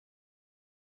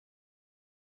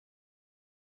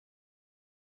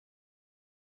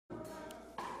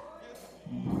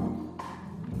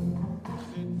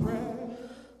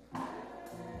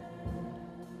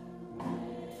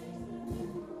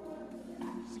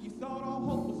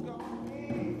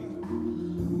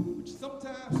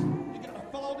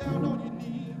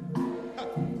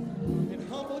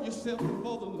yourself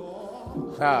before the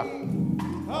Lord. Ah.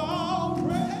 Oh,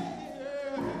 pray.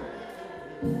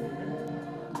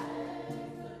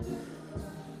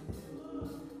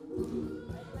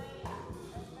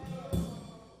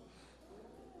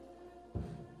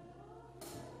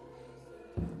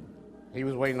 He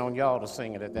was waiting on y'all to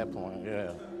sing it at that point.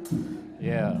 Yeah.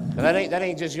 Yeah. That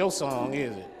ain't just your song,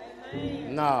 is it?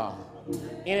 Nah.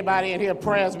 Anybody in here,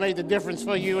 prayers made the difference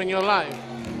for you in your life?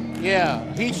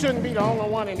 Yeah. He shouldn't be the only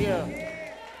one in here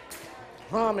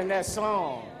humming that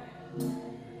song.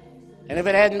 And if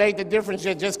it hadn't made the difference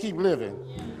yet, just keep living.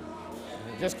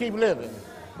 Just keep living.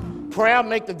 Prayer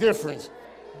make the difference.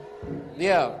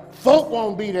 Yeah. Folk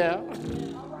won't be there.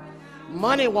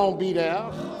 Money won't be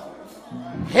there.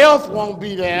 Health won't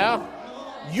be there.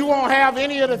 You won't have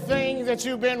any of the things that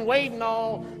you've been waiting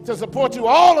on to support you.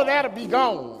 All of that will be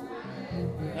gone.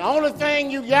 The only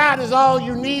thing you got is all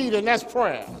you need, and that's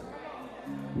prayer.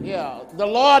 Yeah, the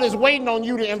Lord is waiting on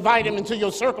you to invite him into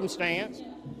your circumstance.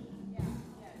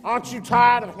 Aren't you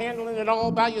tired of handling it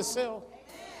all by yourself?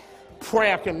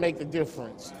 Prayer can make the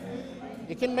difference.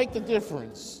 It can make the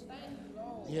difference.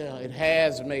 Yeah, it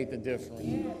has made the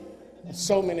difference.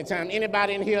 So many times.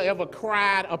 Anybody in here ever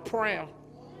cried a prayer?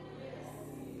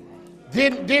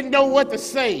 Didn't know what to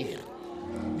say.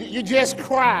 You just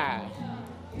cried.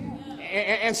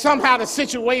 And somehow the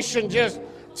situation just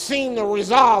seemed to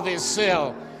resolve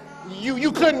itself.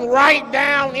 You couldn't write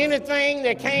down anything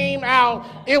that came out.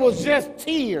 It was just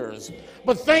tears.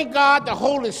 But thank God the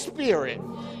Holy Spirit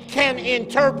can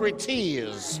interpret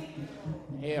tears.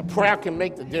 Yeah, prayer can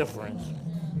make the difference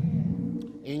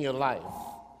in your life.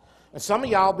 And some of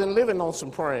y'all been living on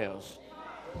some prayers.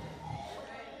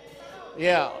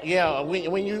 Yeah.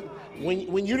 When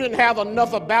you didn't have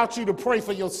enough about you to pray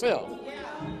for yourself,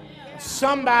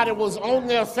 somebody was on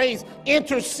their face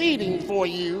interceding for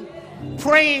you,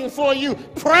 praying for you.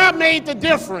 Prayer made the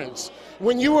difference.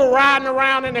 When you were riding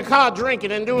around in the car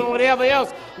drinking and doing whatever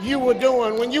else you were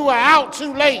doing, when you were out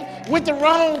too late with the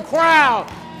wrong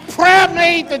crowd, prayer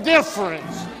made the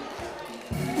difference.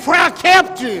 Prayer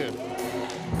kept you.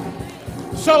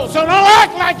 So don't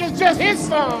act like it's just his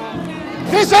song.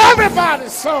 It's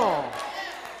everybody's song.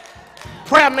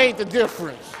 Prayer made the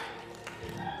difference.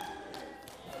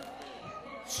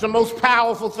 It's the most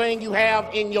powerful thing you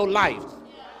have in your life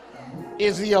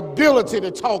is the ability to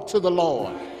talk to the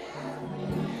Lord.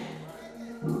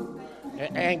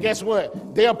 And guess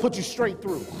what? They'll put you straight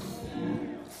through.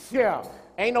 Yeah.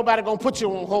 Ain't nobody gonna put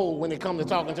you on hold when it comes to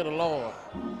talking to the Lord.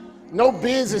 No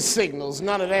busy signals,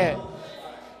 none of that.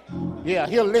 Yeah,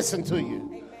 he'll listen to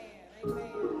you.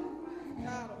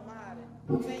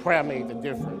 Prayer made the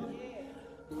difference.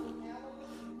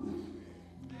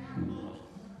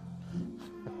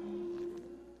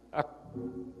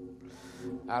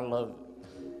 I love it.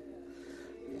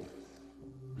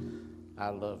 I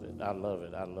love it. I love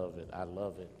it. I love it. I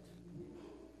love it.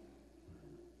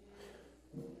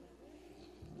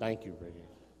 Thank you,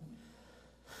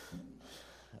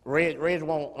 Red. Red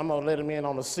won't. I'm gonna let him in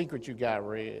on the secret you got,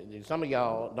 Red. Some of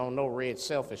y'all don't know Red's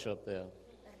selfish up there.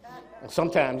 And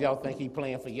sometimes y'all think he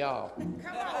playing for y'all.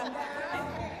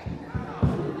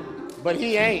 But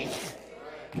he ain't.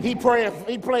 He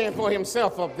playing for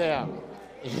himself up there.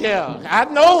 Yeah, I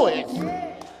know it.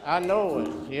 I know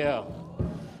it. Yeah.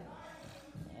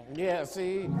 Yeah,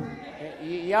 see,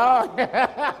 y'all.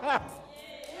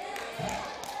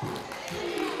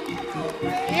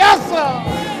 Yes,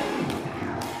 sir.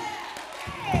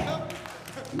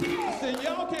 I said,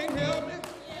 y'all can't help me.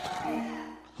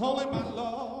 Holy my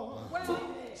Lord.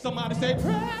 Somebody say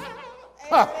prayer.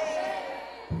 Huh.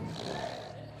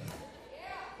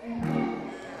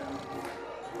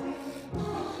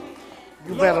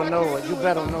 You better know it. You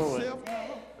better know it.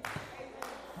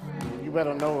 You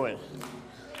better know it.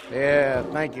 Yeah,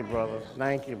 thank you, brother.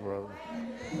 Thank you, brother.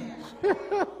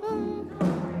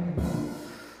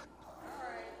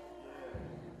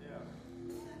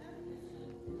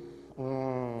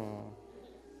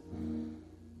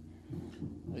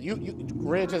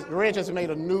 Red just made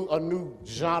a new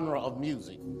genre of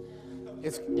music.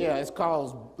 It's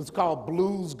called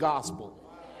blues gospel.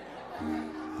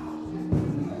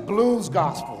 Blues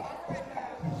gospel.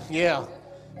 Yeah.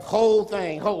 Whole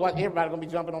thing. Everybody gonna be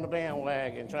jumping on the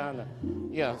bandwagon, trying to,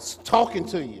 talking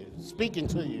to you, speaking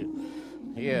to you.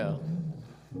 Yeah.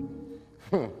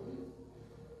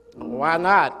 Why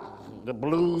not? The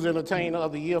blues entertainer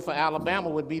of the year for Alabama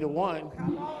would be the one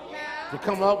to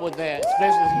come up with that,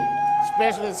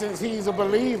 especially since he's a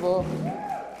believer.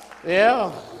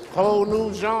 Yeah, whole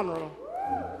new genre.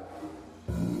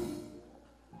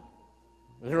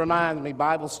 It reminds me,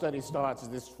 Bible study starts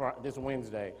this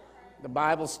Wednesday. The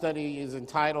Bible study is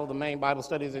entitled, the main Bible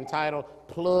study is entitled,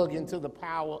 Plug into the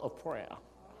Power of Prayer.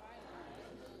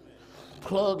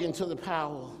 Plug into the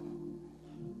power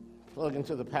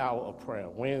of prayer,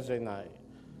 Wednesday night.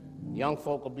 Young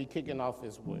folk will be kicking off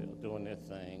as well, doing their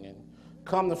thing. And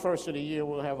come the first of the year,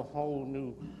 we'll have a whole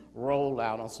new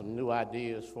rollout on some new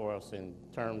ideas for us in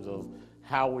terms of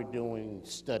how we're doing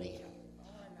study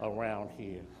around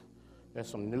here. There's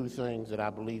some new things that I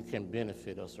believe can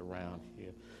benefit us around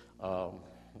here. So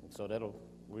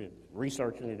we're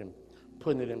researching it and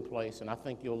putting it in place, and I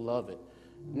think you'll love it.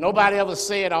 Nobody ever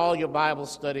said all your Bible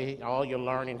study, all your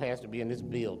learning has to be in this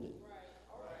building.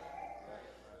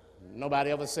 Nobody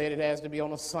ever said it has to be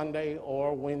on a Sunday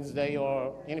or Wednesday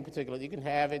or any particular. You can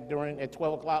have it at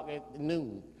 12 o'clock at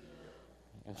noon.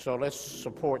 And so let's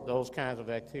support those kinds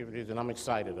of activities, and I'm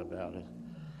excited about it.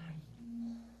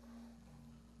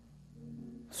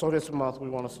 So this month we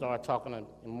want to start talking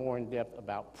more in depth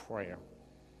about prayer.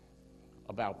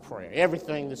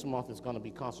 Everything this month is going to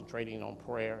be concentrating on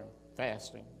prayer and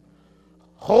fasting.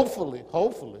 Hopefully,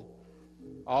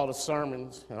 all the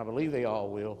sermons, and I believe they all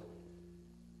will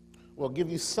give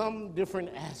you some different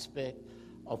aspect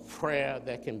of prayer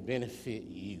that can benefit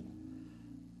you,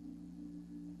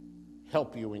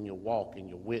 help you in your walk and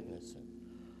your witness, and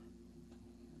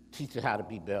teach you how to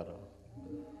be better.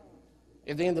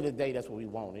 At the end of the day, that's what we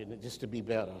want, isn't it? Just to be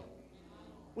better.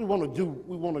 We want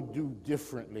to do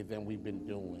differently than we've been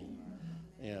doing.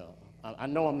 I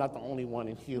know I'm not the only one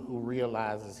in here who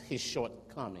realizes his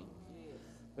shortcoming,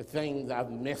 the things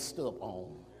I've messed up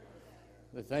on,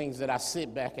 the things that I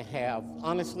sit back and have.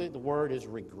 Honestly, the word is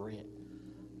regret,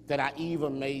 that I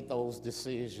even made those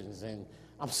decisions. And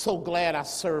I'm so glad I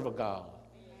serve a God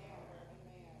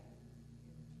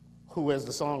who, as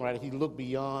the songwriter, he looked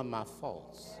beyond my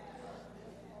faults.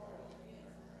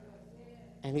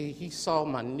 And he saw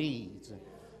my needs. And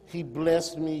he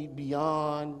blessed me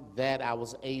beyond that I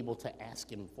was able to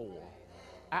ask him for.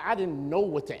 I didn't know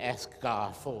what to ask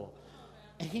God for.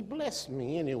 And he blessed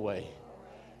me anyway.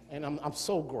 And I'm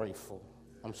so grateful.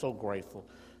 I'm so grateful.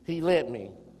 He let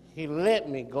me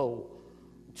go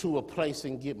to a place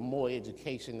and get more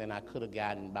education than I could have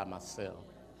gotten by myself.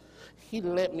 He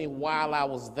let me, while I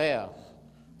was there,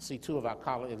 see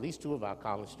at least two of our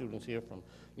college students here from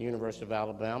the University of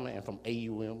Alabama and from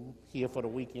AUM here for the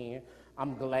weekend.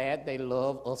 I'm glad they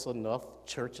love us enough,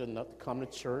 church enough, to come to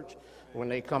church when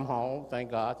they come home.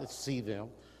 Thank God to see them.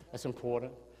 That's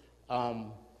important.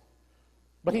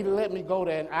 But he let me go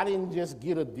there, and I didn't just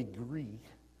get a degree.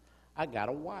 I got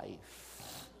a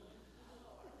wife.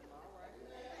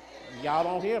 Y'all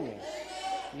don't hear me.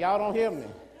 Y'all don't hear me.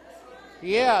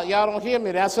 Yeah, y'all don't hear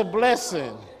me. That's a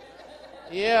blessing.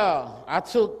 Yeah,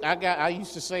 I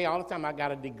used to say all the time, I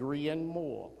got a degree and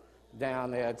more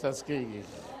down there at Tuskegee.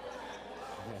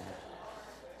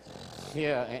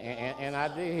 Yeah, and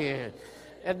I did.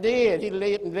 I did. He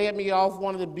led me off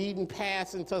one of the beaten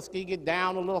paths in Tuskegee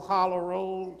down a little hollow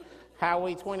road,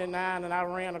 Highway 29, and I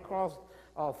ran across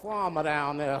a farmer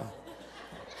down there.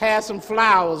 Had some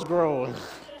flowers growing.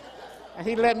 And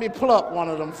he let me pluck one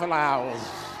of them flowers.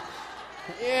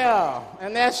 Yeah,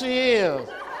 and there she is.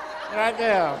 Right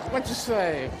there. What you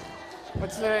say? What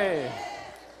you say?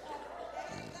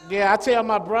 Yeah, I tell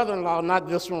my brother-in-law, not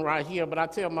this one right here, but I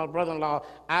tell my brother-in-law,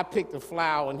 I picked the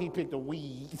flower and he picked the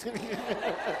weed.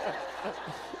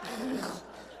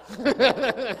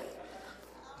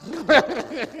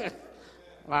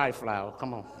 All right, flower,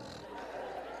 come on.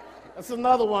 That's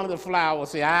another one of the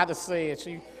flowers. See, I had to say it.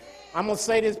 I'm going to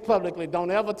say this publicly. Don't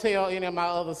ever tell any of my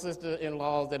other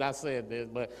sister-in-laws that I said this,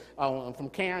 but from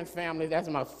Karen's family, that's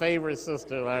my favorite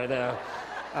sister right there.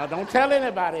 Don't tell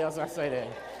anybody else I say that.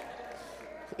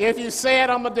 If you say it,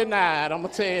 I'm going to deny it. I'm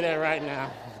going to tell you that right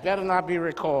now. Better not be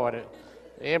recorded.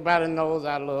 Everybody knows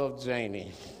I love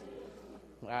Janie.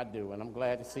 I do, and I'm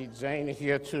glad to see Janie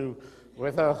here, too,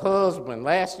 with her husband.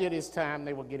 Last year this time,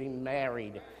 they were getting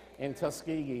married in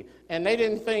Tuskegee, and they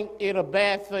didn't think it a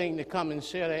bad thing to come and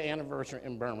share their anniversary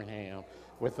in Birmingham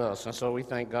with us, and so we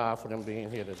thank God for them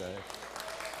being here today.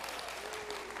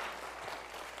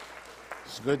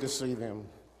 It's good to see them,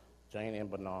 Jane and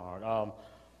Bernard.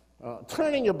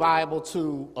 Turning your Bible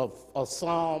to a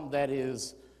psalm that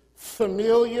is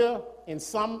familiar in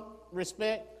some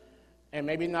respect, and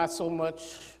maybe not so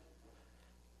much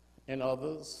in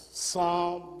others.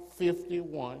 Psalm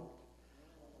 51.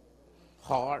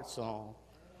 Hard song,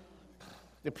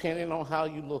 depending on how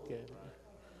you look at it.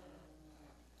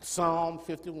 Psalm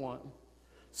 51.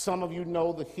 Some of you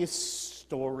know the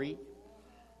history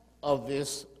of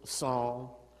this psalm.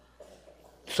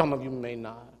 Some of you may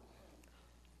not.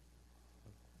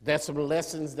 There's some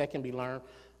lessons that can be learned.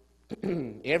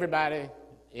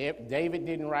 David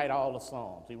didn't write all the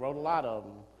Psalms. He wrote a lot of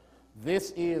them.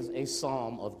 This is a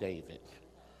Psalm of David.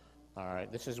 All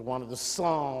right, this is one of the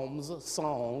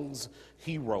songs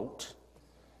he wrote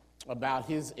about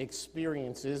his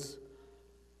experiences.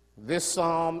 This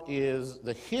psalm is,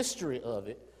 the history of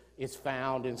it is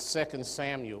found in 2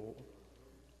 Samuel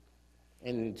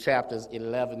in chapters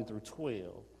 11 through 12.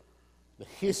 The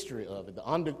history of it,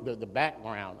 the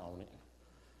background on it.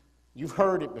 You've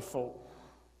heard it before.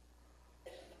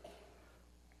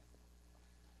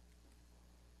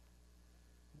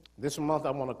 This month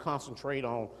I want to concentrate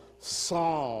on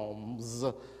Psalms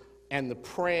and the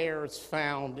prayers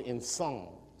found in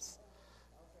Psalms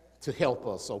to help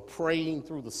us. So praying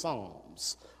through the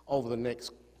Psalms over the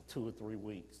next 2 or 3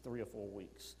 weeks, 3 or 4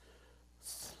 weeks.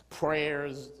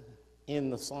 Prayers in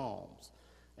the Psalms.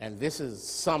 And this is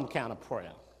some kind of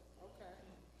prayer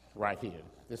right here.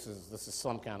 This is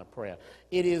some kind of prayer.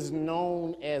 It is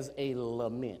known as a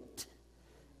lament.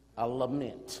 A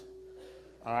lament.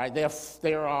 All right,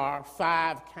 there are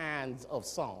 5 kinds of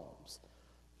psalms.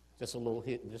 Just a little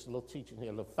teaching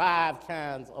here. The 5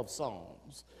 kinds of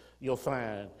psalms you'll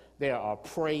find. There are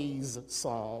praise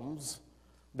psalms.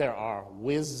 There are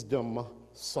wisdom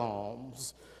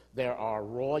psalms. There are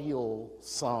royal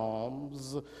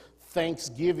psalms,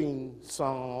 thanksgiving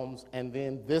psalms, and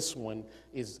then this one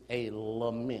is a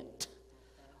lament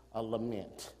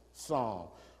psalm.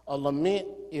 A lament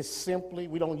is simply,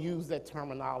 we don't use that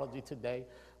terminology today,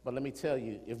 but let me tell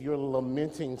you, if you're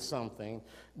lamenting something,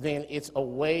 then it's a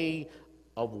way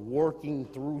of working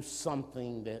through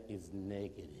something that is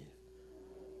negative,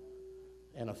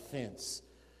 an offense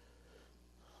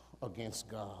against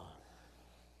God.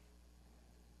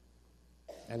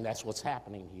 And that's what's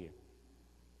happening here.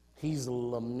 He's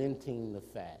lamenting the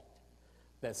fact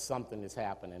that something is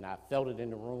happening. I felt it in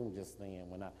the room just then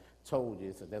when I told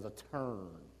you that there's a turn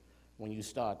when you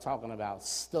start talking about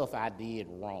stuff I did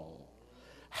wrong.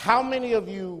 How many of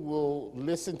you will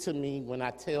listen to me when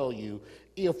I tell you,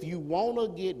 if you want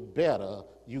to get better,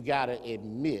 you got to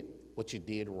admit what you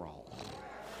did wrong?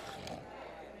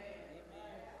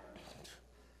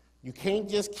 You can't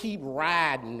just keep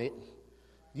riding it.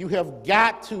 You have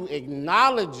got to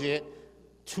acknowledge it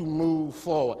to move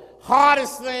forward.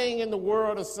 Hardest thing in the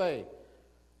world to say.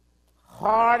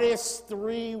 Hardest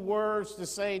 3 words to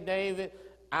say, David,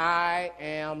 I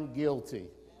am guilty.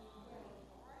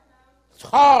 It's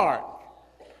hard.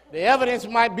 The evidence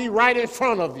might be right in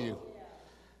front of you,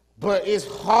 but it's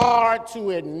hard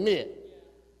to admit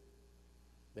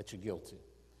that you're guilty.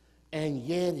 And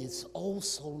yet it's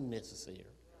also necessary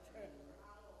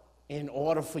in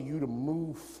order for you to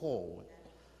move forward,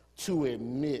 to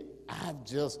admit, I've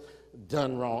just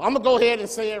done wrong. I'm going to go ahead and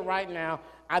say it right now.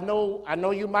 I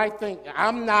know you might think,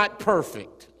 I'm not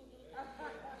perfect.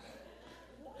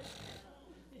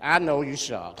 I know you're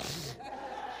shocked.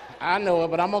 I know it,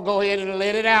 but I'm going to go ahead and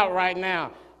let it out right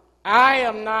now. I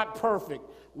am not perfect.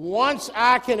 Once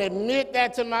I can admit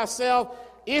that to myself,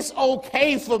 it's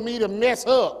okay for me to mess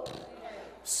up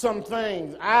some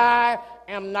things. I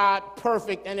am not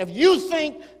perfect. And if you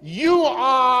think you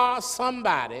are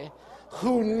somebody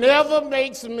who never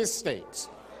makes mistakes,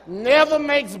 never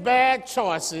makes bad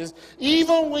choices,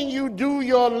 even when you do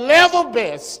your level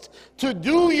best to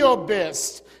do your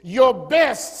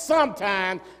best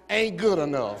sometimes ain't good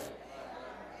enough.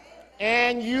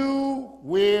 And you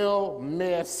will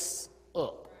mess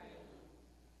up.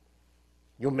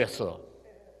 You'll mess up.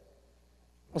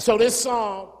 So this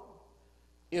song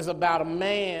is about a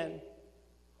man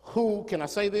who, can I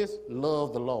say this?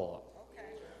 Loved the Lord.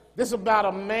 This is about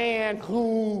a man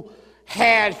who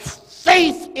had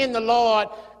faith in the Lord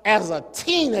as a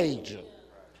teenager.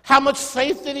 How much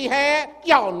faith did he have?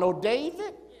 Y'all know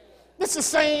David. This is the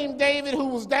same David who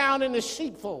was down in the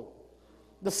sheepfold.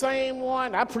 The same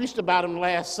one. I preached about him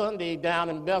last Sunday down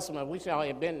in Bessemer. We y'all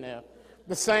had been there.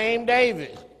 The same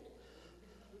David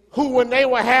who, when they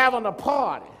were having a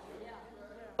party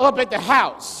up at the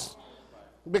house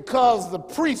because the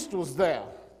priest was there,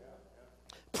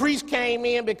 priest came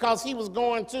in because he was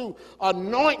going to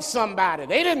anoint somebody.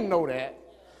 They didn't know that.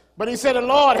 But he said, the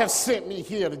Lord has sent me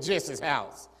here to Jesse's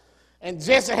house. And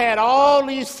Jesse had all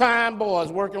these fine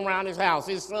boys working around his house,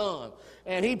 his son.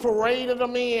 And he paraded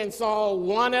them in, saw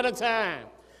one at a time.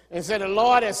 And said, the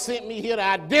Lord has sent me here to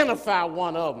identify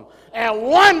one of them. And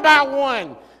one by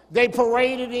one, they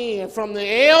paraded in from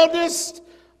the eldest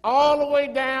all the way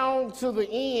down to the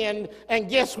end. And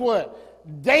guess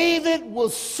what? David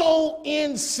was so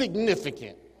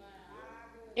insignificant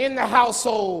in the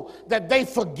household that they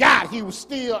forgot he was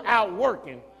still out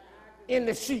working in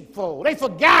the sheepfold. They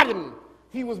forgot him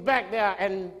He was back there,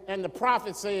 and the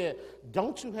prophet said,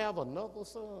 don't you have another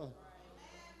son?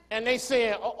 And they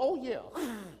said, oh yeah.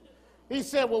 He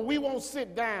said, well, we won't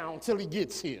sit down till he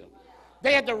gets here.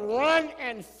 They had to run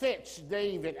and fetch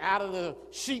David out of the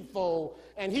sheepfold,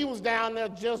 and he was down there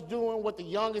just doing what the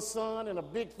youngest son in a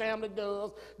big family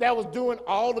does. That was doing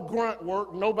all the grunt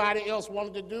work nobody else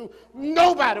wanted to do.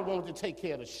 Nobody wanted to take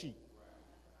care of the sheep.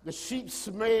 The sheep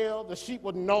smelled, the sheep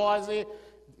were noisy.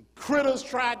 Critters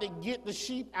tried to get the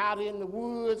sheep out in the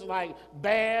woods like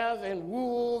bears and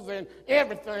wolves and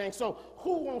everything. So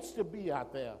who wants to be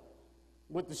out there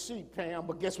with the sheep, Pam?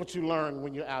 But guess what you learn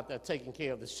when you're out there taking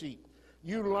care of the sheep?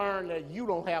 You learn that you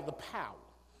don't have the power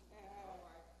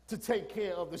to take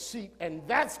care of the sheep. And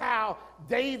that's how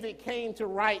David came to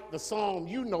write the psalm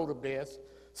you know the best,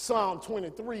 Psalm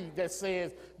 23, that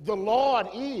says, the Lord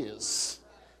is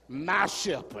my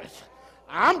shepherd.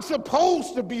 I'm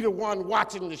supposed to be the one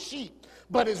watching the sheep,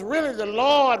 but it's really the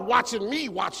Lord watching me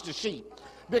watch the sheep.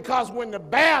 Because when the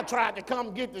bear tried to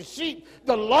come get the sheep,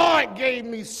 the Lord gave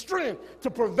me strength to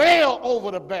prevail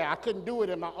over the bear. I couldn't do it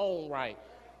in my own right.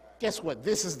 Guess what?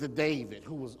 This is the David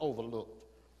who was overlooked.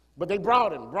 But they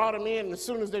brought him in, and as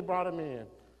soon as they brought him in,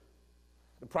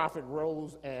 the prophet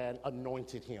rose and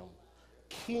anointed him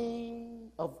king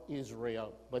of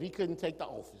Israel. But he couldn't take the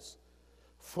office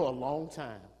for a long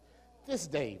time. This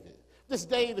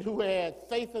David who had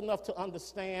faith enough to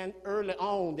understand early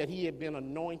on that he had been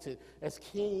anointed as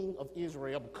king of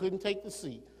Israel, but couldn't take the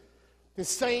seat. The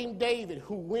same David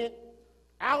who went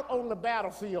out on the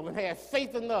battlefield and had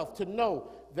faith enough to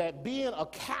know that being a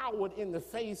coward in the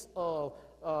face of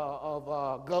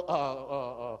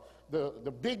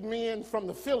the big men from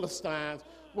the Philistines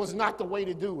was not the way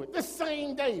to do it. This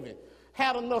same David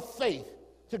had enough faith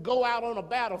to go out on a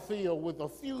battlefield with a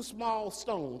few small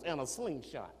stones and a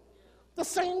slingshot. The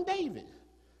same David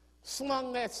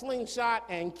slung that slingshot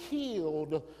and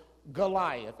killed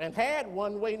Goliath and had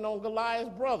one waiting on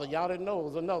Goliath's brother. Y'all didn't know there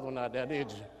was another one out there, did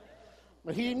you?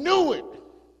 But he knew it.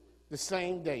 The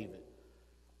same David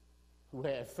who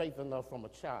had faith enough from a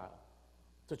child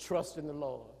to trust in the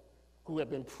Lord, who had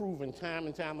been proven time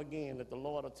and time again that the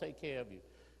Lord will take care of you.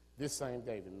 This same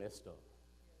David messed up.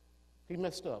 He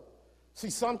messed up. See,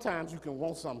 sometimes you can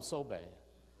want something so bad.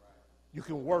 You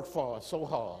can work for it so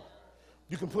hard.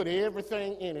 You can put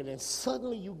everything in it, and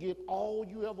suddenly you get all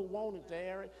you ever wanted,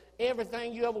 Derek.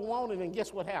 Everything you ever wanted, and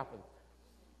guess what happens?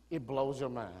 It blows your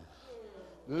mind.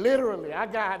 Literally, I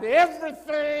got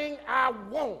everything I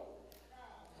want.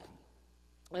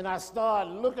 And I start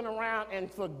looking around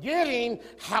and forgetting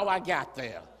how I got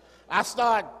there. I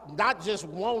start not just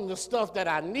wanting the stuff that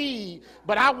I need,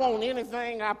 but I want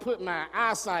anything I put my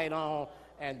eyesight on,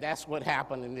 and that's what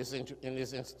happened in this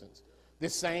instance.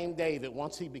 This same David,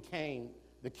 once he became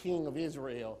the king of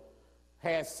Israel,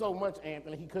 had so much,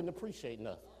 Anthony, he couldn't appreciate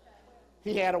nothing.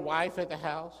 He had a wife at the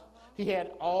house. He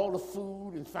had all the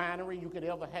food and finery you could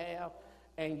ever have,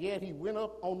 and yet he went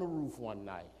up on the roof one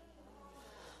night.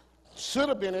 Should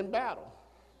have been in battle.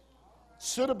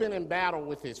 Should have been in battle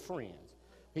with his friends.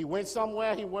 He went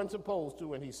somewhere he wasn't supposed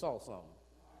to, and he saw something.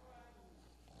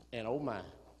 And oh my.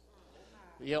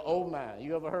 Yeah, oh my.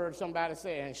 You ever heard somebody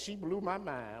say, and she blew my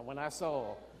mind when I saw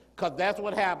her? Because that's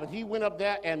what happened. He went up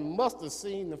there and must have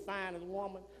seen the finest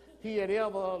woman he had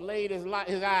ever laid his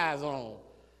eyes on.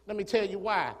 Let me tell you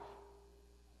why.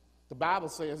 The Bible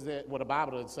says that, well, the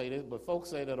Bible doesn't say this, but folks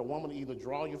say that a woman will either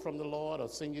draw you from the Lord or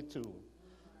send you to him.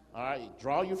 All right,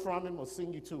 draw you from him or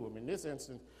send you to him. In this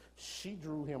instance, she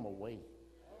drew him away.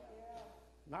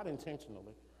 Not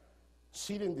intentionally.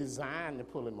 She didn't design to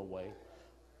pull him away.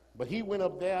 But he went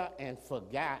up there and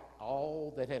forgot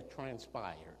all that had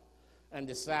transpired and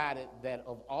decided that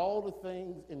of all the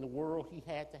things in the world he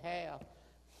had to have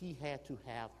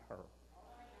her.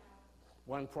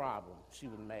 One problem, she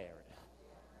was married.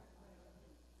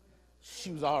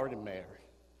 She was already married.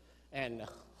 And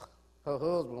her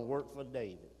husband worked for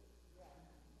David.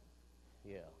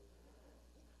 Yeah.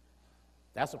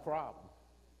 That's a problem.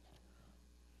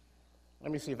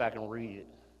 Let me see if I can read it.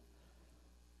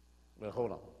 But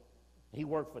hold on. He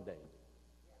worked for David.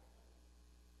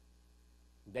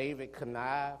 David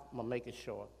connived. I'm going to make it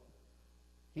short.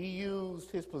 He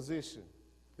used his position.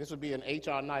 This would be an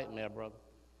HR nightmare, brother.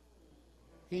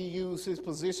 He used his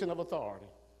position of authority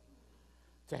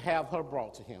to have her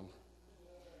brought to him.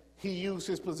 He used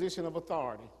his position of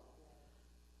authority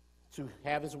to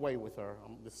have his way with her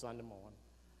on this Sunday morning.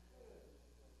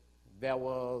 There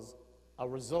was a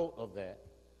result of that.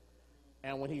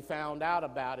 And when he found out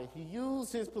about it, he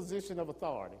used his position of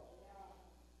authority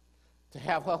to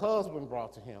have her husband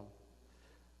brought to him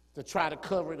to try to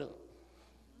cover it up.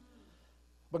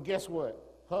 But guess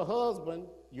what? Her husband,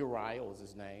 Uriah was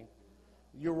his name,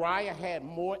 Uriah had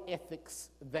more ethics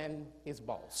than his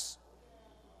boss.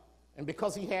 And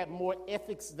because he had more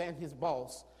ethics than his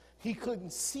boss, he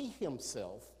couldn't see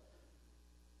himself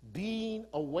being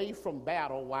away from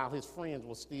battle while his friends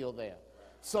were still there.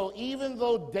 So even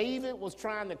though David was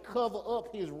trying to cover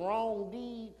up his wrong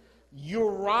deed,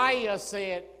 Uriah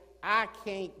said, I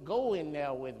can't go in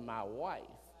there with my wife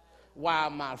while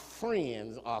my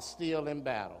friends are still in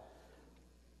battle.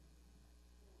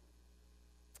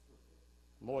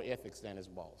 More ethics than his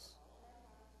boss.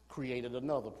 Created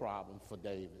another problem for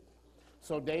David.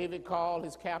 So David called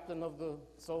his captain of the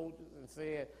soldiers and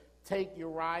said, take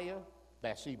Uriah,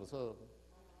 Bathsheba's husband,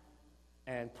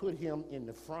 and put him in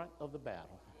the front of the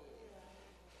battle.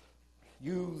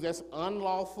 Use this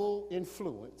unlawful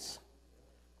influence,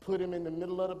 put him in the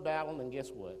middle of the battle, and guess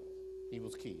what? He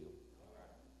was killed.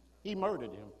 He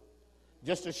murdered him.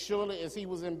 Just as surely as he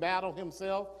was in battle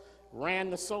himself,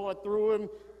 ran the sword through him,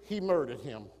 he murdered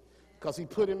him because he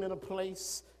put him in a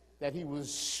place that he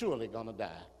was surely going to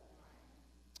die.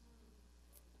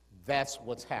 That's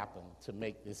what's happened to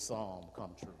make this psalm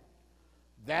come true.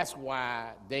 That's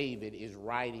why David is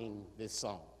writing this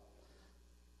song,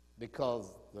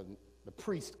 because the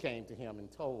priest came to him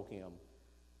and told him,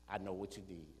 I know what you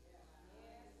did.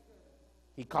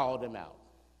 He called him out.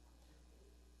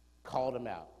 Called him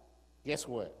out. Guess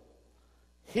what?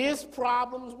 His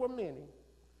problems were many,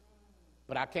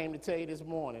 but I came to tell you this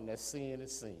morning that sin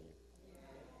is sin.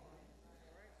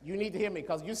 You need to hear me,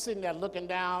 because you're sitting there looking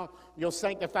down your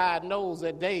sanctified nose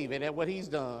at David, at what he's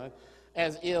done,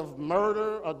 as if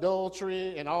murder,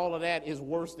 adultery, and all of that is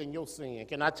worse than your sin.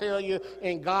 Can I tell you,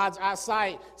 in God's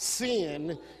eyesight,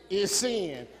 sin is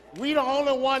sin. We the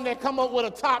only one that come up with a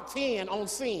top 10 on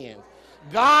sin.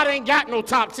 God ain't got no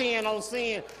top 10 on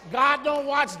sin. God don't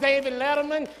watch David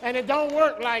Letterman, and it don't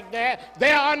work like that.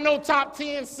 There are no top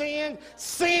 10 sins.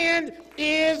 Sin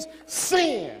is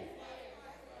sin.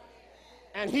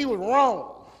 And he was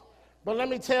wrong. But let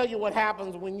me tell you what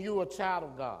happens when you're a child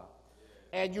of God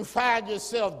and you find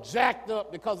yourself jacked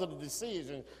up because of the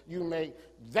decision you make.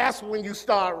 That's when you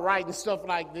start writing stuff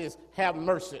like this. Have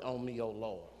mercy on me, O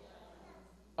Lord,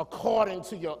 according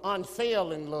to your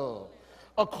unfailing love,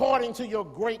 according to your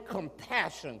great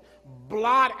compassion.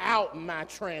 Blot out my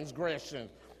transgressions.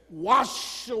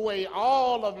 Wash away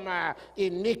all of my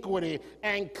iniquity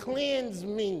and cleanse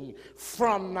me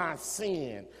from my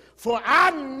sin. For I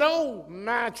know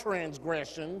my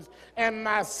transgressions, and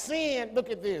my sin, look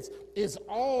at this, is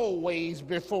always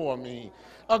before me.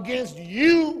 Against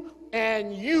you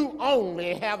and you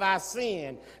only have I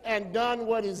sinned and done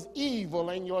what is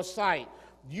evil in your sight.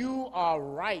 You are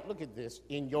right, look at this,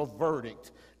 in your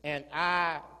verdict, and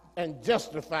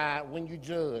justified when you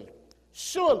judge.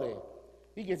 Surely,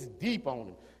 he gets deep on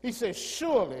him. He says,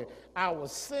 surely I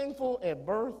was sinful at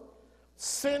birth,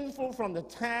 sinful from the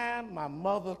time my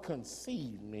mother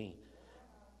conceived me.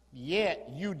 Yet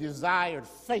you desired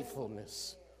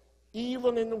faithfulness,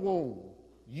 even in the womb.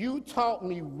 You taught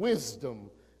me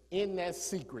wisdom in that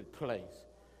secret place.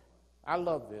 I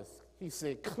love this. He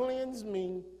said, cleanse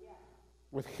me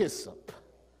with hyssop,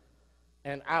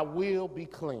 and I will be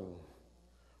clean.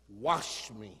 Wash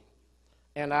me,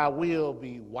 and I will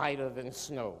be whiter than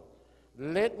snow.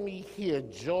 Let me hear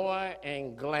joy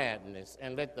and gladness,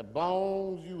 and let the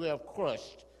bones you have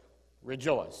crushed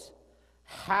rejoice.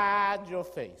 Hide your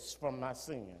face from my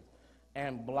sins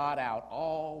and blot out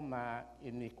all my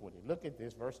iniquity. Look at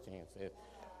this, verse 10 says,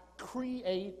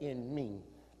 create in me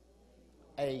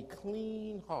a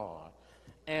clean heart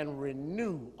and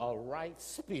renew a right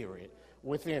spirit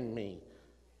within me.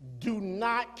 Do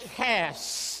not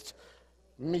cast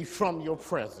me from your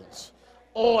presence,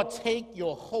 or take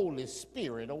your Holy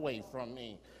Spirit away from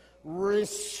me.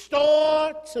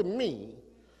 Restore to me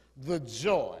the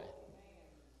joy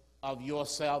of your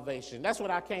salvation. That's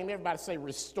what I came, everybody say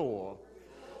restore.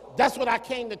 That's what I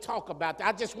came to talk about.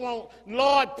 I just want,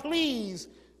 Lord, please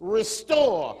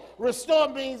restore. Restore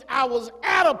means I was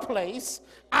at a place,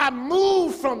 I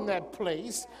moved from that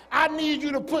place. I need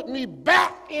you to put me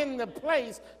back in the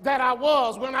place that I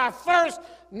was when I first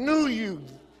knew you,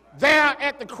 there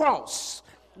at the cross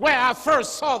where I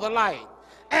first saw the light,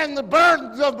 and the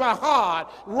burdens of my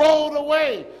heart rolled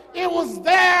away. It was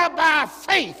there by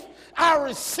faith I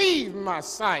received my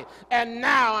sight, and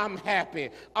now I'm happy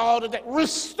all the day.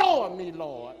 Restore me,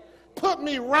 Lord. Put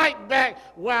me right back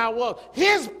where I was.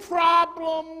 His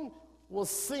problem was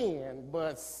sin,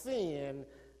 but sin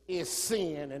is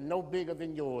sin and no bigger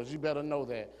than yours. You better know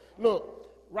that.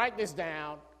 Look, write this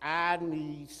down. I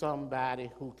need somebody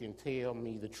who can tell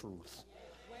me the truth.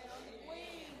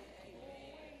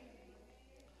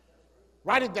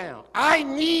 Write it down. I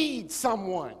need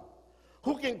someone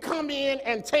who can come in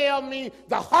and tell me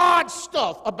the hard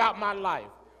stuff about my life.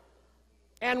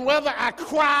 And whether I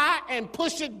cry and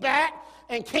push it back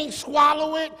and can't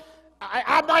swallow it,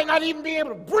 I might not even be able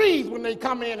to breathe when they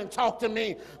come in and talk to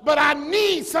me, but I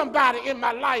need somebody in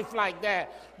my life like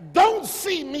that. Don't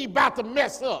see me about to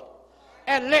mess up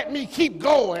and let me keep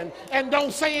going and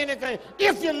don't say anything.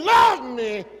 If you love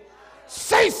me,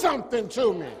 say something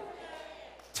to me.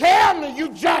 Tell me you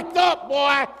jacked up,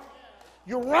 boy.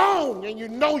 You're wrong, and you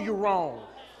know you're wrong.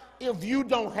 If you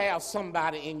don't have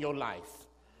somebody in your life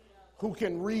who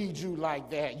can read you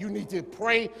like that, you need to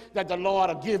pray that the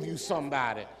Lord will give you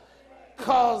somebody.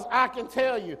 Because I can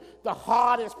tell you, the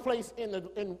hardest place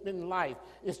in life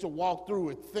is to walk through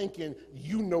it thinking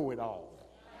you know it all.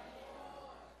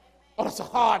 Oh, that's a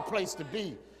hard place to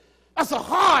be. That's a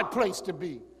hard place to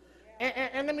be.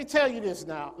 And let me tell you this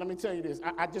now. Let me tell you this.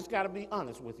 I just got to be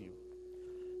honest with you.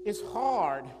 It's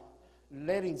hard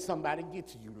letting somebody get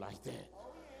to you like that.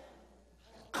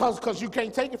 Because you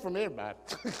can't take it from everybody.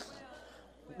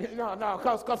 No,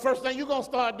 because first thing you're going to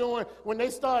start doing when they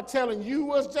start telling you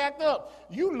what's jacked up,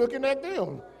 you looking at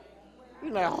them.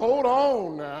 You're like, hold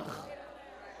on now.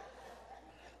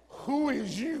 Who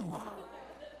is you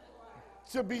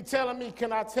to be telling me,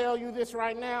 can I tell you this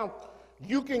right now?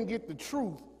 You can get the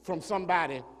truth from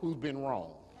somebody who's been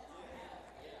wrong.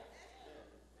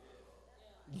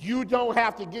 You don't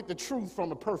have to get the truth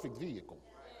from a perfect vehicle.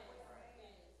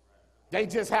 They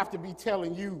just have to be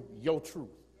telling you your truth.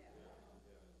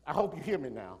 I hope you hear me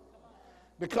now.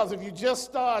 Because if you just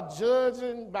start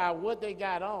judging by what they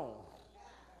got on,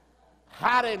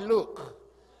 how they look,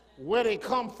 where they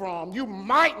come from, you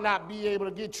might not be able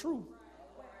to get truth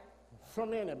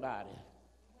from anybody.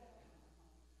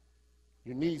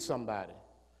 You need somebody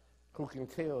who can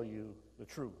tell you the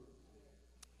truth.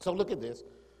 So look at this.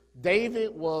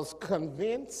 David was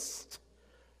convinced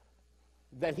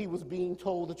that he was being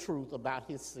told the truth about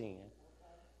his sin.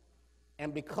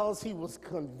 And because he was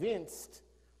convinced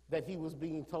that he was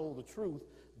being told the truth,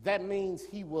 that means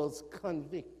he was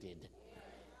convicted.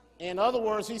 In other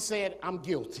words, he said, I'm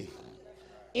guilty.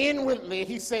 Inwardly,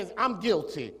 he says, I'm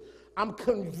guilty. I'm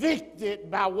convicted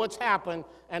by what's happened.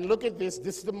 And look at this.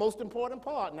 This is the most important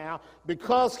part now.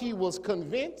 Because he was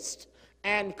convinced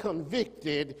and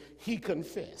convicted, he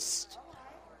confessed.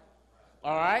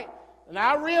 All right? And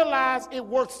I realize it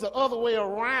works the other way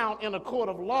around in a court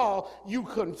of law. You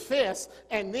confess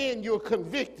and then you're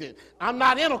convicted. I'm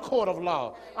not in a court of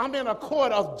law. I'm in a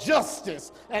court of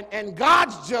justice. And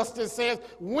God's justice says,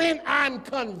 when I'm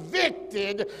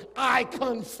convicted, I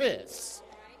confess.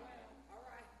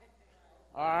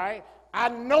 All right? I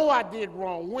know I did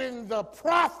wrong. When the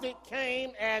prophet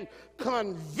came and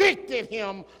convicted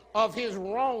him of his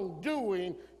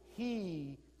wrongdoing,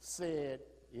 he said,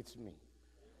 it's me.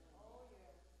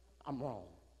 I'm wrong.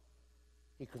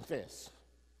 He confessed.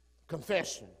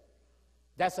 Confession.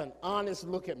 That's an honest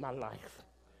look at my life.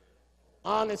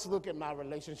 Honest look at my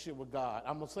relationship with God.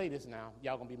 I'm going to say this now.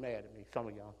 Y'all going to be mad at me, some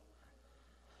of y'all.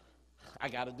 I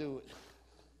got to do it.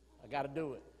 I got to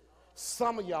do it.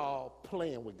 Some of y'all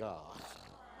playing with God.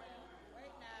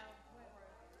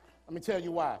 Let me tell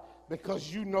you why.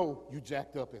 Because you know you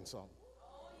jacked up in something.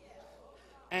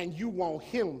 And you want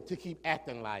him to keep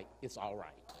acting like it's all right.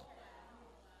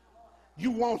 You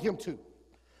want him to.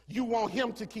 You want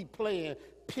him to keep playing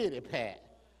pity-pat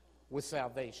with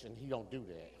salvation. He don't do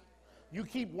that. You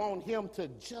keep wanting him to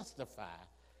justify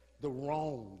the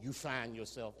wrong you find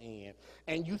yourself in.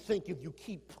 And you think if you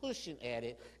keep pushing at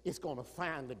it, it's going to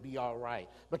finally be all right.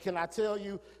 But can I tell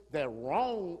you that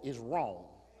wrong is wrong?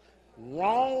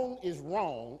 Wrong is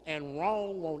wrong, and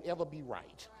wrong won't ever be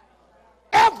right.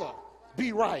 Ever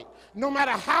be right. No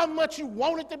matter how much you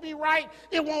want it to be right,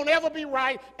 it won't ever be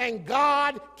right, and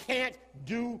God can't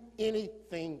do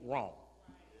anything wrong.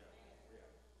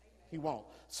 He won't.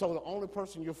 So the only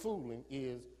person you're fooling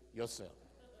is yourself.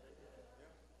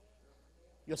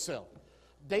 Yourself.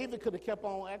 David could have kept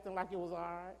on acting like it was all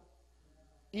right.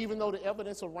 Even though the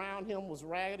evidence around him was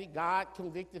raggedy, God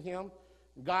convicted him.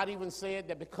 God even said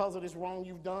that because of this wrong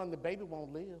you've done, the baby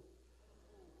won't live.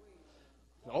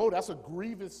 Oh, that's a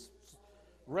grievous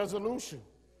resolution.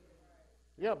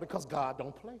 Yeah, because God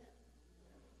don't play.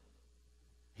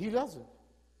 He doesn't.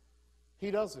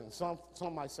 He doesn't. Some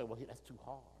might say, well, that's too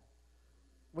hard.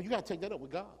 Well, you got to take that up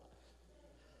with God.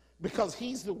 Because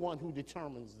he's the one who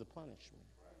determines the punishment.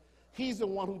 He's the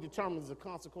one who determines the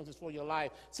consequences for your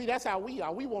life. See, that's how we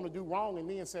are. We want to do wrong and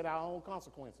then set our own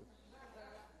consequences.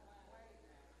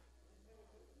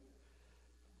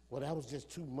 Well, that was just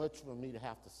too much for me to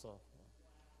have to suffer.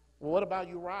 Well, what about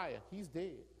Uriah? He's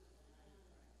dead.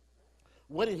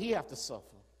 What did he have to suffer?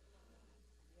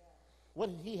 What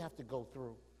did he have to go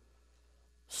through?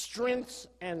 Strengths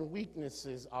and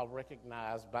weaknesses are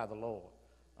recognized by the Lord,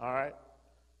 all right?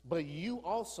 But you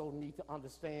also need to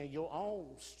understand your own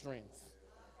strengths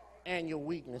and your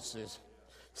weaknesses.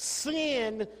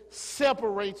 Sin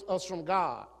separates us from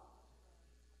God.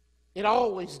 It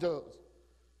always does.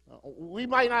 We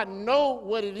might not know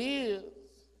what it is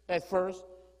at first,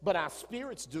 but our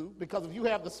spirits do, because if you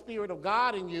have the Spirit of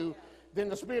God in you, then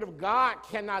the Spirit of God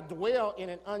cannot dwell in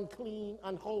an unclean,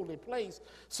 unholy place.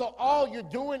 So all you're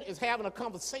doing is having a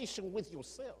conversation with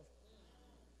yourself,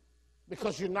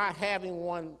 because you're not having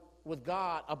one with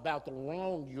God about the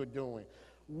wrong you're doing.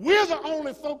 We're the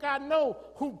only folk I know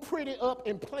who pretty up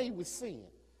and play with sin.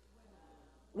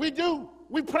 We do.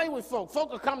 We play with folk.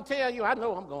 Folk will come tell you, I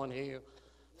know I'm going to hell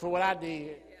for what I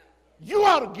did. You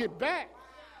ought to get back.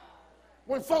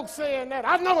 When folks saying that,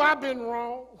 I know I've been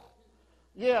wrong.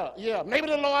 Yeah. Maybe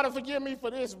the Lord will forgive me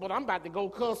for this, but I'm about to go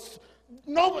cuss.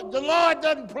 No, the Lord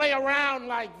doesn't play around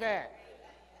like that.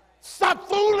 Stop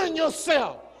fooling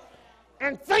yourself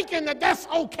and thinking that that's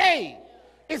okay.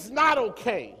 It's not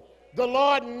okay. The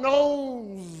Lord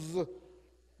knows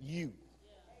you.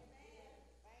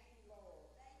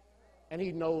 And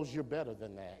he knows you're better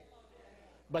than that.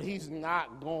 But he's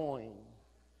not going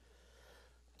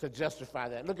to justify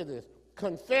that. Look at this.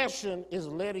 Confession is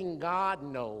letting God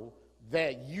know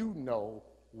that you know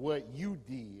what you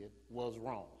did was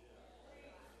wrong.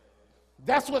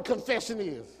 That's what confession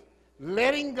is.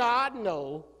 Letting God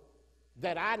know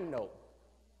that I know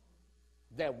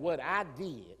that what I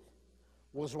did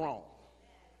was wrong.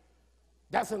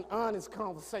 That's an honest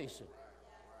conversation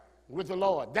with the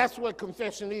Lord. That's what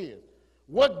confession is.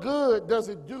 What good does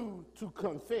it do to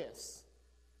confess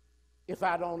if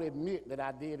I don't admit that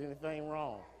I did anything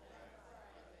wrong?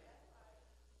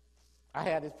 I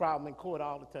had this problem in court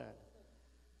all the time.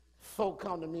 Folk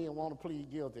come to me and want to plead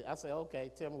guilty. I say,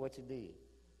 okay, tell me what you did.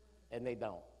 And they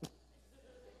don't.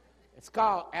 It's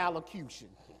called allocution.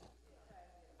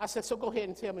 I said, so go ahead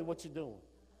and tell me what you're doing,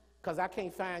 because I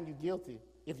can't find you guilty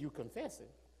if you confess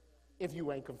it, if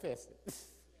you ain't confessed it.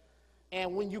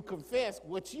 And when you confess,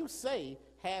 what you say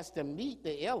has to meet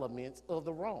the elements of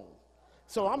the wrong.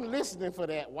 So I'm listening for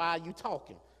that while you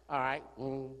talking. All right,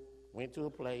 went to a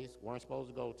place weren't supposed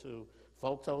to go to.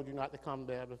 Folk told you not to come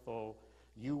there before.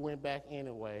 You went back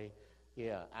anyway.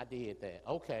 Yeah, I did that.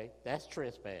 Okay, that's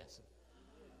trespassing.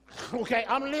 Okay,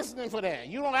 I'm listening for that.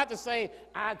 You don't have to say,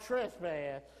 I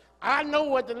trespass. I know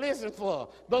what to listen for.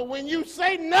 But when you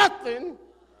say nothing,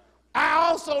 I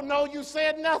also know you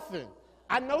said nothing.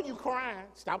 I know you crying.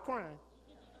 Stop crying.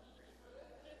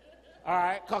 All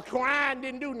right, because crying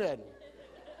didn't do nothing.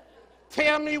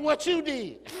 Tell me what you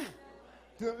did.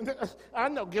 I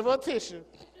know, give her a tissue.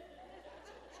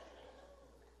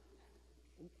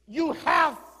 You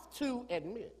have to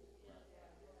admit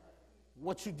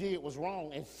what you did was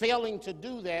wrong, and failing to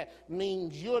do that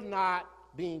means you're not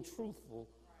being truthful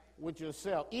with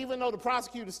yourself. Even though the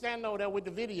prosecutor's standing over there with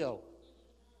the video.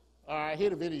 All right, here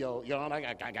the video, Your Honor,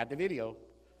 I got the video.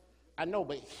 I know,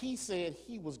 but he said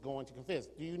he was going to confess.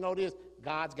 Do you know this?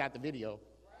 God's got the video.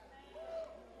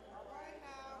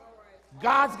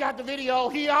 God's got the video.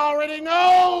 He already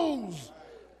knows.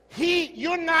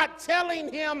 You're not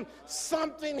telling him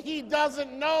something he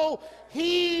doesn't know.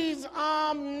 He's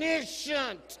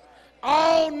omniscient,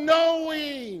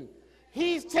 all-knowing.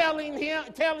 You're telling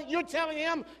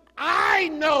him, I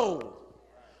know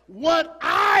what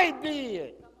I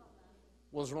did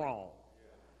was wrong.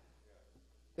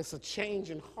 It's a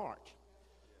change in heart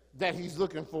that he's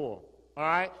looking for, all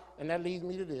right? And that leads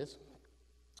me to this.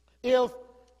 If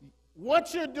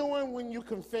what you're doing when you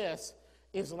confess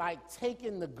is like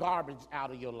taking the garbage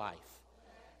out of your life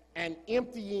and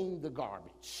emptying the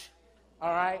garbage,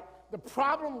 all right? The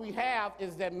problem we have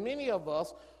is that many of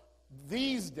us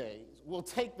these days will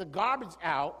take the garbage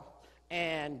out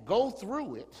and go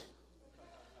through it,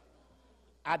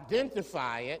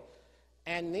 identify it,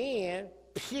 and then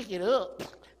pick it up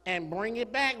and bring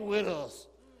it back with us.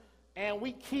 And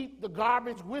we keep the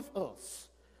garbage with us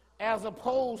as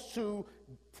opposed to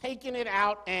taking it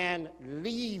out and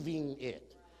leaving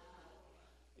it.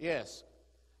 Yes.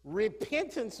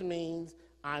 Repentance means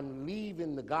I'm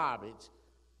leaving the garbage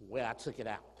where I took it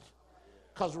out.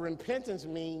 Because repentance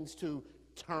means to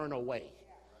turn away.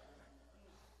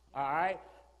 All right?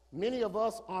 Many of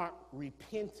us aren't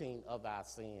repenting of our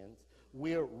sins.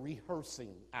 We're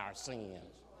rehearsing our sins.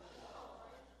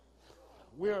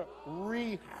 We're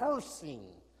rehearsing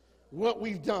what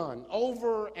we've done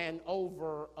over and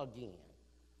over again.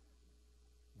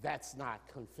 That's not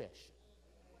confession.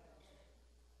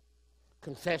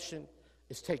 Confession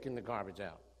is taking the garbage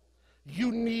out.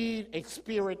 You need a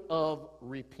spirit of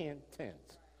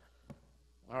repentance.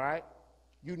 All right?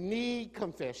 You need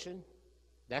confession.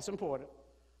 That's important.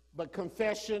 But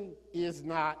confession is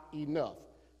not enough.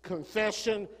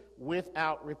 Confession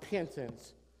without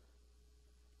repentance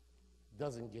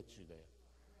doesn't get you there.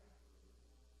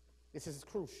 This is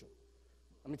crucial.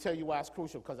 Let me tell you why it's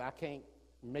crucial, because I can't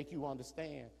make you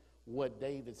understand what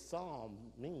David's psalm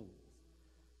means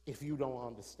if you don't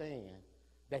understand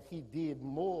that he did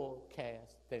more,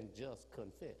 Cass, than just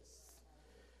confess.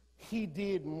 He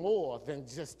did more than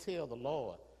just tell the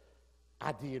Lord,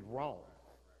 I did wrong.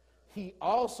 He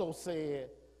also said,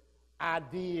 I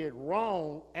did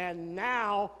wrong, and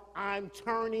now I'm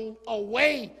turning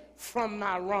away from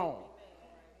my wrong.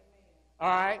 All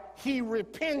right? He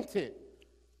repented.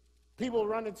 People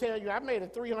run to tell you, I made a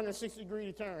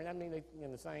 360-degree turn. That means they're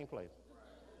in the same place.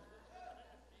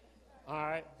 All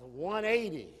right? So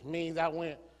 180 means I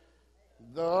went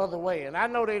the other way. And I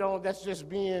know they don't, that's just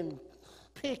being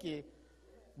picky.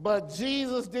 But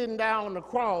Jesus didn't die on the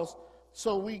cross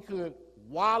so we could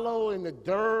wallow in the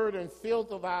dirt and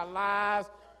filth of our lives,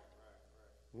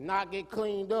 not get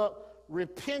cleaned up.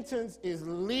 Repentance is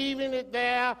leaving it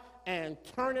there and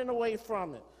turning away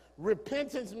from it.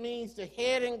 Repentance means to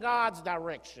head in God's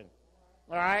direction,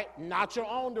 all right? Not your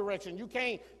own direction. You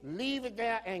can't leave it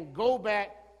there and go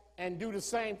back and do the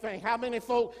same thing. How many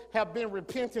folk have been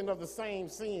repenting of the same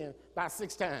sin by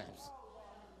 6 times?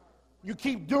 You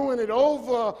keep doing it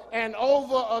over and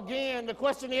over again. The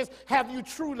question is, have you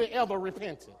truly ever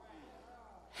repented?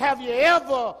 Have you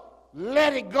ever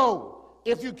let it go?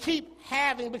 If you keep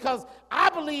having, because I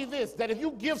believe this, that if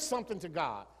you give something to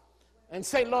God and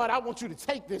say, Lord, I want you to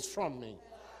take this from me,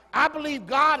 I believe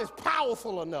God is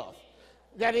powerful enough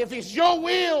that if it's your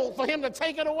will for him to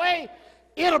take it away,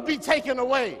 it'll be taken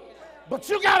away. But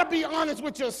you got to be honest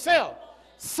with yourself.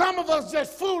 Some of us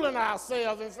just fooling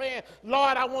ourselves and saying,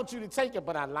 Lord, I want you to take it,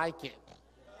 but I like it.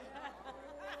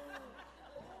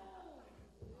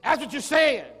 That's what you're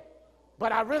saying,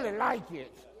 but I really like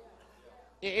it.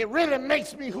 It really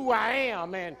makes me who I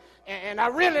am, and I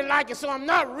really like it, so I'm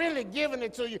not really giving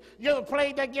it to you. You ever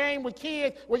played that game with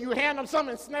kids where you hand them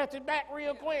something and snatch it back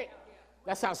real quick?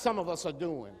 That's how some of us are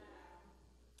doing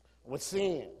with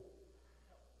sin.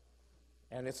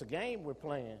 And it's a game we're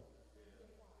playing.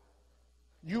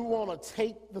 You want to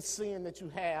take the sin that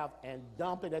you have and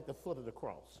dump it at the foot of the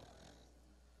cross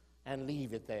and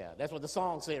leave it there. That's what the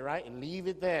song said, right? And leave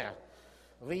it there.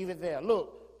 Leave it there.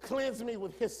 Look, cleanse me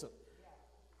with hyssop.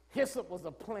 Hyssop was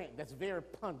a plant that's very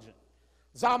pungent.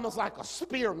 It's almost like a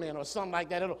spearmint or something like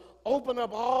that. It'll open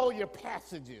up all your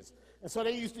passages. And so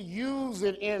they used to use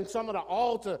it in some of the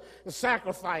altar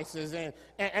sacrifices.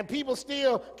 And people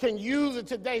still can use it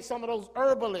today. Some of those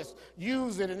herbalists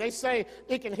use it. And they say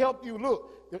it can help you.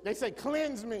 Look, they say,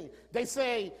 cleanse me. They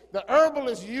say the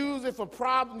herbalists use it for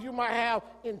problems you might have,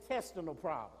 intestinal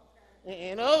problems.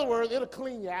 In other words, it'll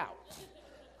clean you out.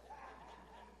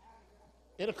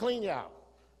 It'll clean you out.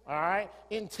 All right?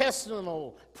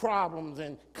 Intestinal problems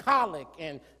and colic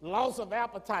and loss of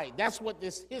appetite. That's what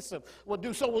this hyssop will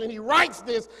do. So when he writes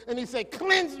this and he said,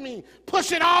 cleanse me,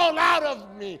 push it all out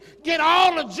of me, get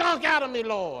all the junk out of me,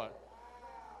 Lord.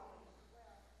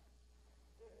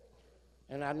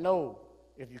 And I know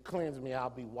if you cleanse me,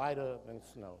 I'll be whiter than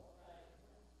snow.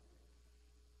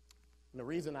 And the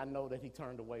reason I know that he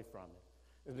turned away from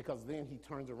it is because then he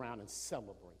turns around and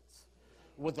celebrates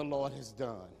what the Lord has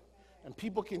done. And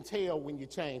people can tell when you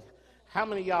change. How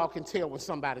many of y'all can tell when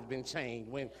somebody's been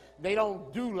changed, when they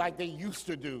don't do like they used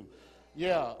to do?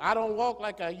 Yeah, I don't walk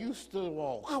like I used to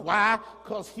walk. Why?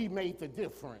 Because he made the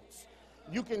difference.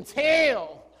 You can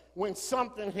tell when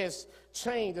something has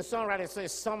changed. The songwriter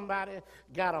says, somebody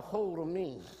got a hold of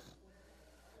me.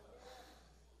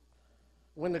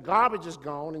 When the garbage is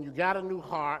gone and you got a new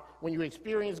heart, when you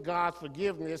experience God's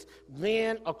forgiveness,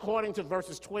 then according to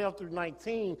verses 12 through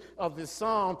 19 of this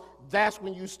psalm, that's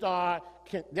when you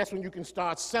can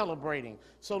start celebrating.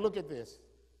 So look at this,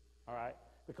 all right?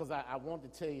 Because I want to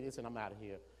tell you this and I'm out of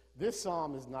here. This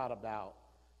psalm is not about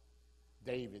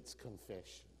David's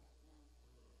confession.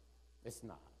 It's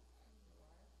not.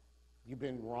 You've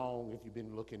been wrong if you've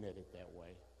been looking at it that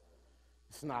way.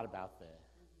 It's not about that,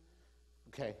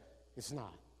 okay? It's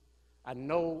not. I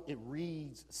know it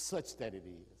reads such that it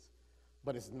is,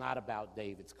 but it's not about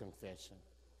David's confession.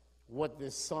 What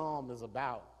this psalm is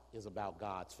about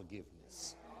God's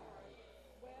forgiveness.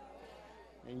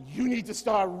 And you need to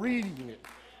start reading it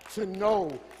to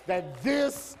know that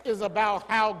this is about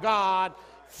how God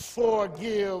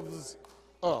forgives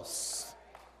us.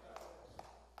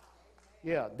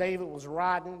 Yeah, David was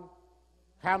rotten.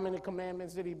 How many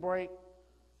commandments did he break?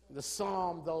 The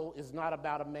psalm, though, is not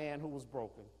about a man who was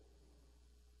broken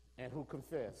and who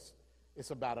confessed.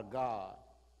 It's about a God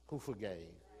who forgave.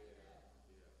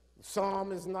 The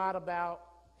psalm is not about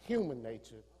human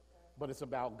nature, but it's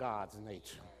about God's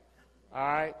nature. All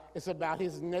right? It's about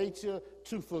his nature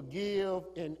to forgive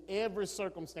in every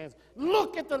circumstance.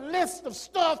 Look at the list of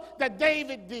stuff that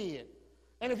David did.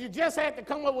 And if you just had to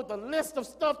come up with a list of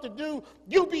stuff to do,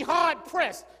 you'd be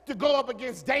hard-pressed to go up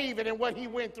against David and what he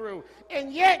went through.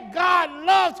 And yet God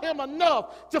loved him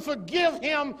enough to forgive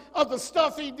him of the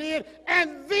stuff he did.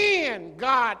 And then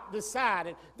God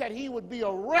decided that he would be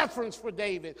a reference for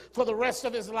David for the rest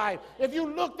of his life. If you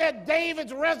looked at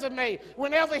David's resume,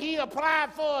 whenever he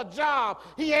applied for a job,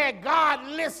 he had God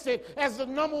listed as the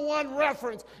 #1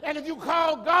 reference. And if you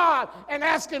call God and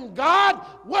ask him, God,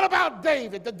 what about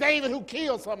David? The David who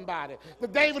killed somebody, the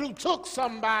David who took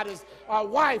somebody's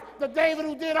wife, the David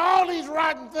who did all these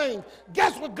rotten things.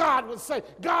 Guess what God would say?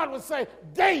 God would say,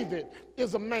 David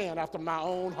is a man after my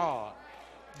own heart.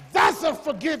 That's a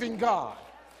forgiving God.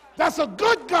 That's a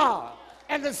good God.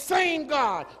 And the same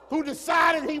God who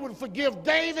decided he would forgive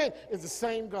David is the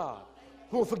same God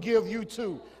who will forgive you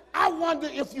too. I wonder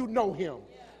if you know him.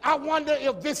 I wonder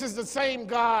if this is the same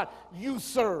God you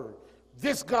serve.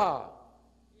 This God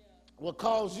will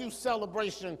cause you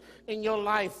celebration in your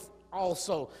life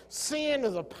also. Sin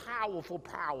is a powerful,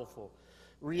 powerful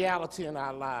reality in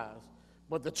our lives.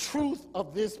 But the truth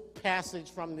of this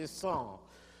passage from this song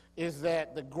is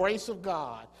that the grace of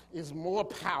God is more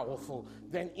powerful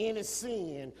than any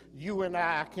sin you and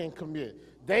I can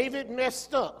commit. David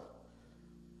messed up,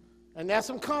 and there's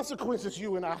some consequences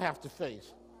you and I have to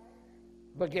face.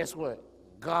 But guess what?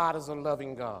 God is a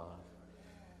loving God.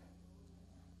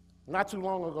 Not too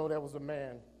long ago, there was a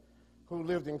man who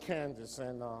lived in Kansas,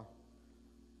 and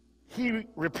he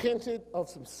repented of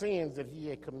some sins that he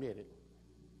had committed.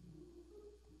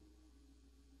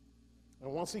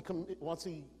 And once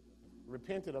he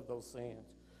repented of those sins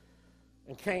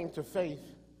and came to faith,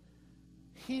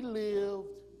 he lived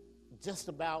just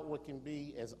about what can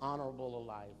be as honorable a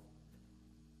life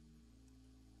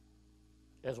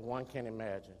as one can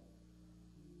imagine.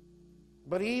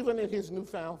 But even in his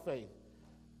newfound faith,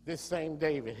 this same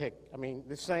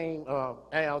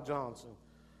Al Johnson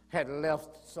had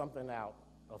left something out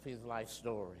of his life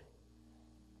story.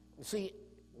 You see,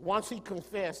 once he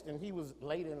confessed, and he was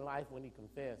late in life when he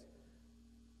confessed,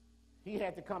 he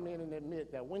had to come in and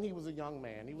admit that when he was a young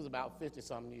man, he was about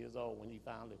 50-something years old when he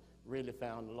really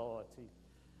found the Lord.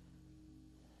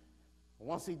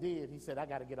 Once he did, he said, I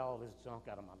got to get all this junk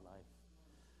out of my life.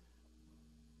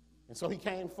 And so he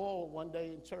came forward one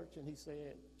day in church and he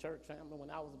said, church family, when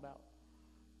I was about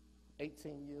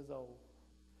 18 years old,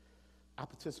 I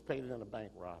participated in a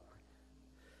bank robbery.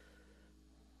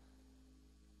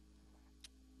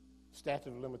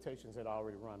 Statute of limitations had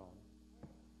already run on it.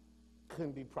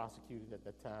 Couldn't be prosecuted at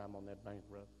that time on that bank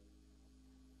robbery.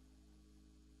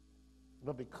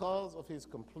 But because of his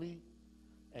complete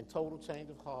and total change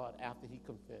of heart after he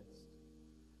confessed,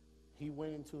 he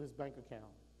went into his bank account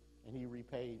and he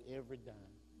repaid every dime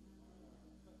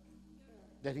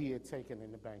that he had taken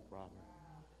in the bank robbery.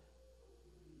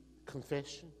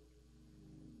 Confession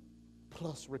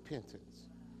plus repentance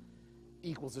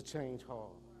equals a changed heart.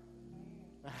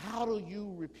 Now, how do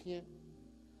you repent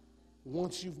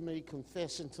once you've made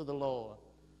confession to the Lord?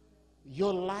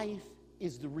 Your life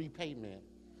is the repayment,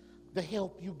 the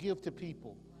help you give to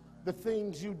people, the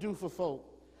things you do for folk.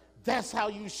 That's how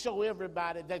you show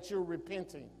everybody that you're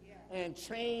repenting and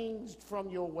changed from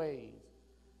your ways.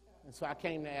 And so I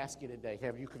came to ask you today,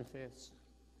 have you confessed?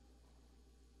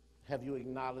 Have you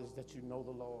acknowledged that you know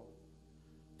the Lord?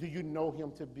 Do you know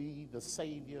him to be the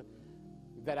Savior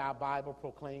that our Bible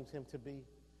proclaims him to be?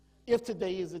 If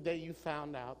today is the day you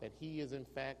found out that he is in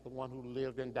fact the one who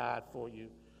lived and died for you,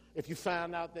 if you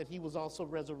found out that he was also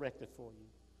resurrected for you,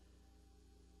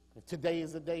 if today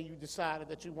is the day you decided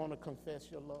that you want to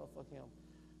confess your love for him,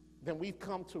 then we've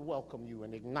come to welcome you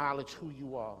and acknowledge who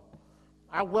you are.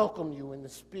 I welcome you in the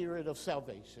spirit of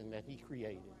salvation that he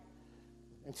created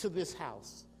into this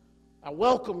house. I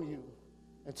welcome you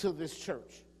into this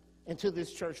church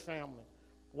family.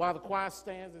 While the choir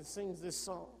stands and sings this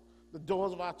song, the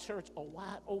doors of our church are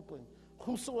wide open.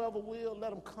 Whosoever will,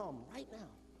 let them come right now,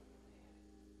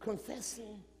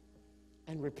 confessing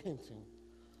and repenting.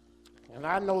 And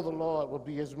I know the Lord will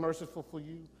be as merciful for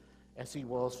you as he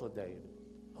was for David.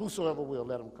 Whosoever will,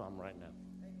 let him come right now.